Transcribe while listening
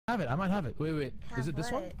have it. I might have it. Wait. Is it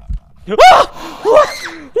this one? What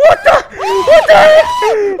the heck?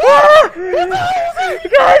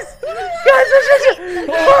 Guys!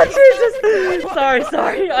 Oh, Jesus!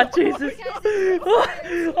 Sorry. Oh, Jesus.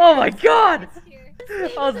 Oh, my God!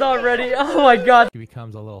 I was not ready. Oh, my God. He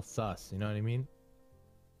becomes a little sus, you know what I mean?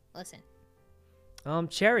 Listen.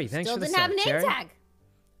 Cherry, thanks for the sub. Still didn't have a name tag.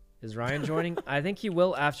 Is Ryan joining? I think he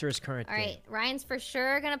will after his current game. Alright, Ryan's for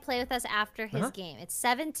sure gonna play with us after his game. It's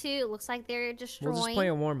 7-2. It looks like they're destroying. We'll just play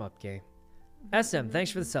a warm-up game. SM,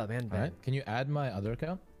 thanks for the sub, man. Alright, can you add my other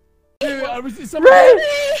account? Ray!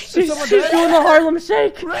 She's doing the Harlem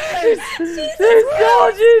Shake!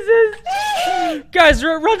 Oh, Jesus! Guys,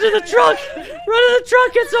 run to the truck! Run to the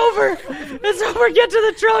truck! It's over! It's over! Get to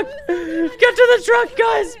the truck! Get to the truck,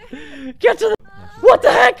 guys! Get to the... What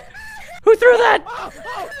the heck? Who threw that?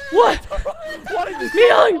 What?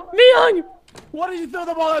 MIYOUNG! What did you throw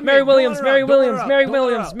the ball at me? Mary Williams! Mary Williams! Mary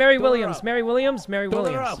Williams! Mary Williams! Mary Williams! Mary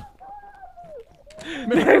Williams!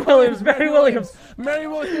 Mary Williams! Mary Williams! Mary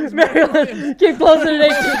Williams! Mary Williams! Keep closing it,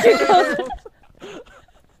 Nate! Keep closing!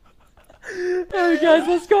 Alright, guys,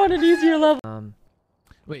 let's go on an easier level.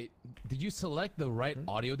 Wait, did you select the right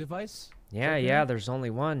audio device? Yeah, there's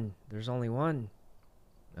only one.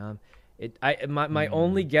 My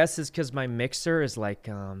only guess is because my mixer is like,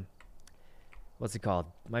 what's it called?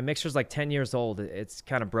 My mixer's like 10 years old. It's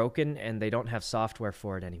kind of broken, and they don't have software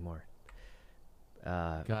for it anymore.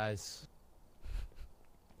 Guys,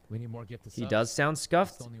 we need more gift to He does sound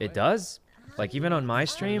scuffed. It does? Like even on my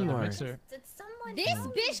stream? Or... This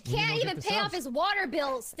bitch can't even pay off his water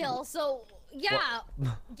bill still, so yeah,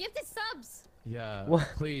 gifted subs. Yeah,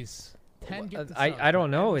 please. I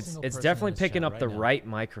don't know. It's definitely picking up the right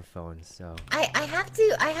microphone. So I have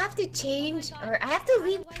to change, or I have to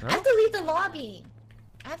leave the lobby.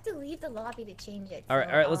 I have to leave the lobby to change it. All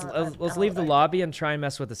right. Let's leave the lobby and try and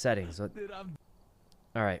mess with the settings. All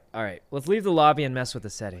right. Let's leave the lobby and mess with the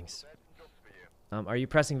settings. Are you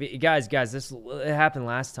pressing V? Guys, this it happened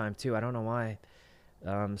last time too. I don't know why.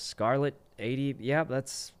 Scarlet 80. Yeah,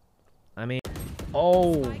 that's. I mean.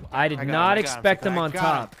 Oh, I did not expect him on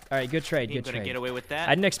top. All right, good trade. Good trade. Get away with that.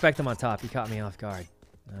 I didn't expect him on top. He caught me off guard.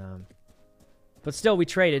 But still, we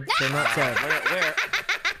traded. So not dead. Where?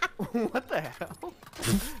 What the hell?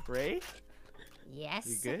 Ray? Yes.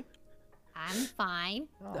 You good? I'm fine.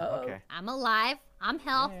 Oh, okay. I'm alive. I'm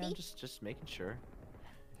healthy. Yeah, I'm just making sure.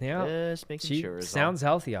 Yeah. Just making sure. She sounds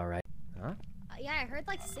healthy, all right. Huh? Yeah, I heard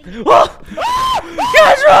like singing. Oh!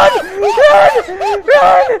 Guys, run!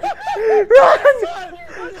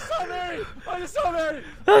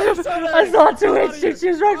 I saw 2 HJs. She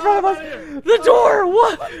was right in front of us. The door!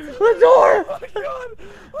 What? The door! Oh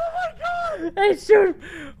my god! Hey, shoot!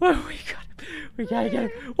 We gotta get her.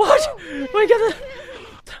 What? We gotta.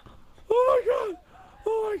 Oh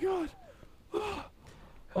my god!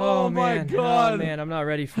 Oh my man! god! Oh man! I'm not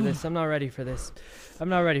ready for this. I'm not ready for this.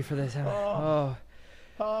 Oh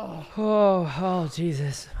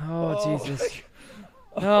Jesus! Oh Jesus!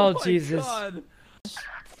 Oh Jesus!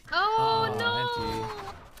 Oh no!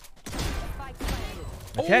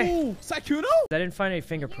 Okay. Oh, SYKKUNO? I didn't find any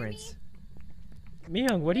fingerprints.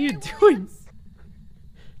 MIYOUNG, what are you doing?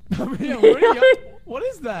 What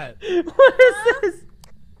is that? What is this?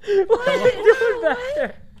 What are you doing back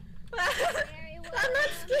there? I'm not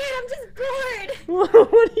scared. I'm just bored. What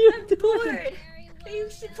are you doing? Bored. You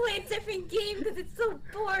should play a different game because it's so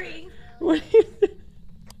boring. What are you doing?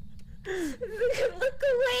 Look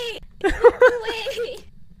away.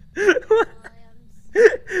 Look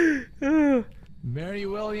away. Mary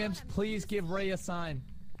Williams, please give Ray a sign.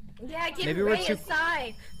 Yeah, give Maybe Ray we're too... a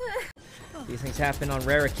sign. These things happen on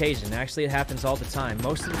rare occasion. Actually, it happens all the time.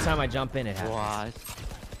 Most of the time I jump in, it happens.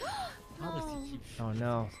 What? Oh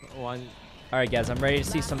no. One. Alright guys, I'm ready to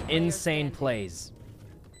see some insane plays.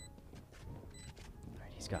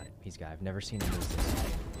 Alright, he's got it. I've never seen him lose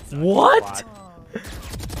this. What?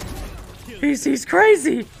 He's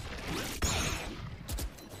crazy!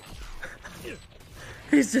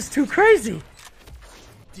 He's just too crazy!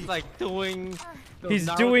 He's like doing... He's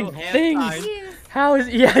doing things! How is...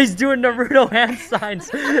 Yeah, he's doing Naruto hand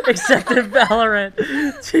signs, except in Valorant.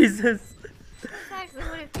 Jesus.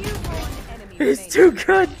 He's too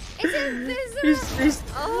good! He's insane!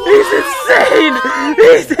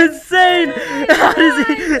 He's insane! How does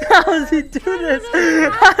he do this?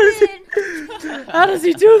 How does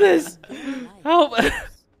he do this? How?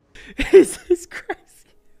 He's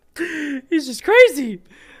crazy. He's just crazy.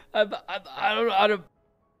 I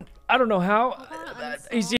don't know how.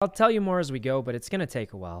 I'll tell you more as we go, but it's gonna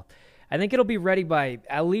take a while. I think it'll be ready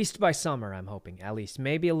at least by summer. I'm hoping, at least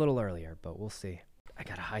maybe a little earlier, but we'll see. I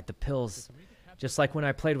gotta hide the pills. Just like when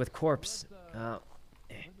I played with Corpse. I got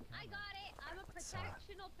it. I'm a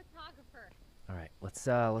protectional photographer. All right, let's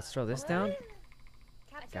throw this down.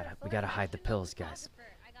 We gotta hide the pills, guys.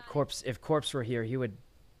 Corpse, if Corpse were here, he would.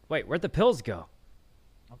 Wait, where'd the pills go?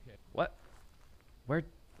 Okay. What? Where?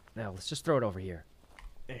 No, let's just throw it over here.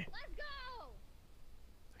 Let's go.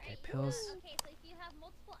 Okay, pills. Okay, so if you have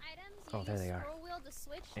multiple items, you Oh, there use they are. scroll wheel to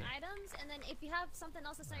switch items, and then if you have something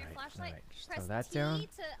else that's on your flashlight, alright, just press throw that T down. to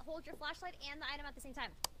hold your flashlight and the item at the same time.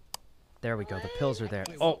 There we go. The pills are there.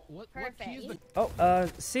 Okay, Oh, What key is the... oh,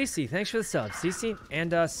 Cece, thanks for the sub. Cece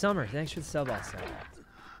and Summer, thanks for the sub also. Here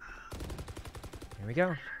we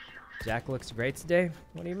go. Jack looks great today.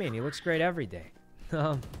 What do you mean? He looks great every day.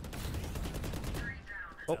 Oh,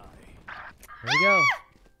 here we go.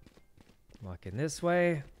 Walking this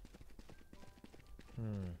way.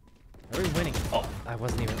 Are we winning? Oh, I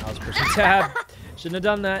was pushing tab. Shouldn't have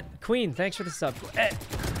done that. Queen, thanks for the sub. Eh.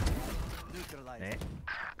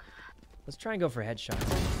 Let's try and go for headshots.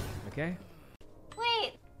 Okay?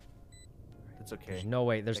 Wait. It's okay. There's no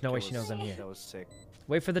way. There's That no way kill she knows was- I'm here. That was sick.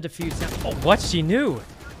 Wait for the defuse sound. Oh, what? She knew.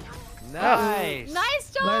 Nice.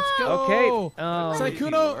 Nice job. Let's go. Okay.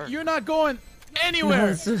 Sykkuno, you're not going anywhere.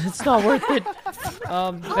 It's not worth it.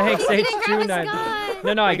 Thanks, you didn't grab HJUNE. his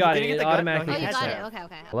gun. No, I got didn't it. get It the gun? automatically Oh, you hits got that. it. Okay,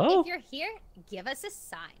 okay. Hello? If you're here, give us a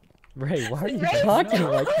sign. Ray, why are you talking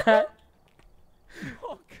like that?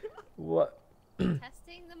 What?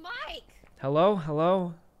 Testing the mic.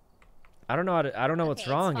 Hello? I don't know what's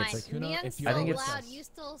Okay, wrong. It's It's fine. like, Me, I'm if you- so I think it's- loud. You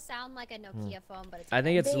still sound like a Nokia phone, but it's. I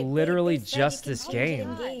think it's They literally said you just can this change it game.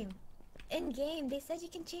 In game. In game, they said you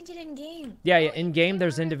can change it in game. Yeah, in game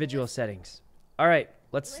there's individual settings. All right,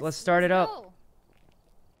 let's start it up. Go.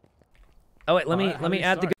 Oh wait, let me Alright, how do we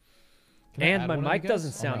add the. start? Can I And add my one of mic you guys?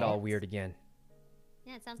 doesn't sound Oh, all weird again.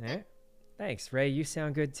 Yeah, it sounds Eh? good. Thanks, Ray. You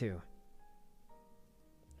sound good too.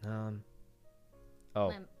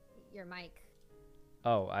 Oh. Your mic.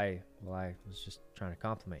 Oh, I was just trying to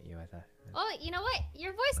compliment you. I thought. Oh, you know what?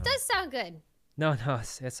 Your voice does sound good. No,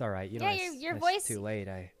 it's all right. You know, Yeah, it's, your it's voice- too late.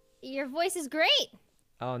 Your voice is great.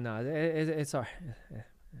 Oh no, it's all right.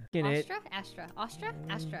 Astra. Austria.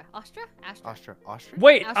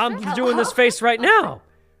 Wait, Astra? I'm doing this face right now.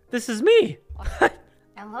 This is me.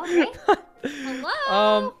 Hello, Ray.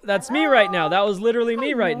 Hello. That's me right now. That was literally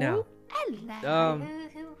me right now. Hello.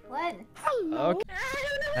 Who won? Okay.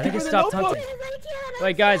 I think it stopped hunting.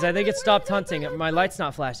 Wait, guys, I think it stopped hunting. My light's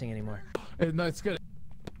not flashing anymore. No, it's good.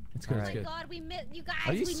 It's good. Oh It's my good. God, we met you guys.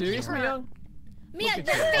 Are you we serious, met her. MIYOUNG? Mia, Look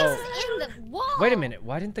your at face you. is in the wall. Wait a minute.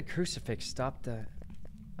 Why didn't the crucifix stop the?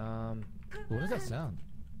 What does that sound?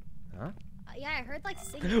 Huh? Yeah, I heard like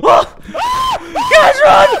singing. Oh! Guys,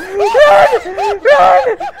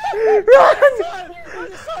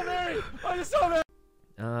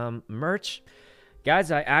 run! Merch.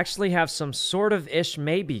 Guys, I actually have some sort of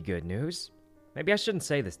maybe good news. Maybe I shouldn't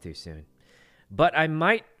say this too soon. But I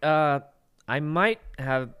might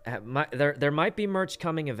have there might be merch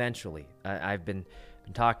coming eventually. I've been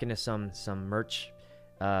talking to some merch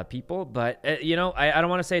people, but you know, I don't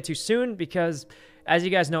want to say it too soon because as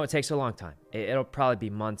you guys know, it takes a long time. It'll probably be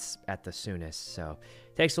months at the soonest. So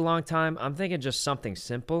it takes a long time. I'm thinking just something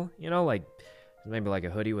simple, you know, like maybe like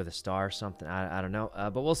a hoodie with a star or something. I don't know,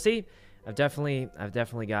 but we'll see. I've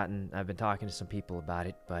been talking to some people about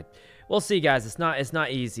it, but we'll see, guys. It's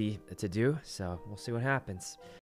not easy to do, so we'll see what happens.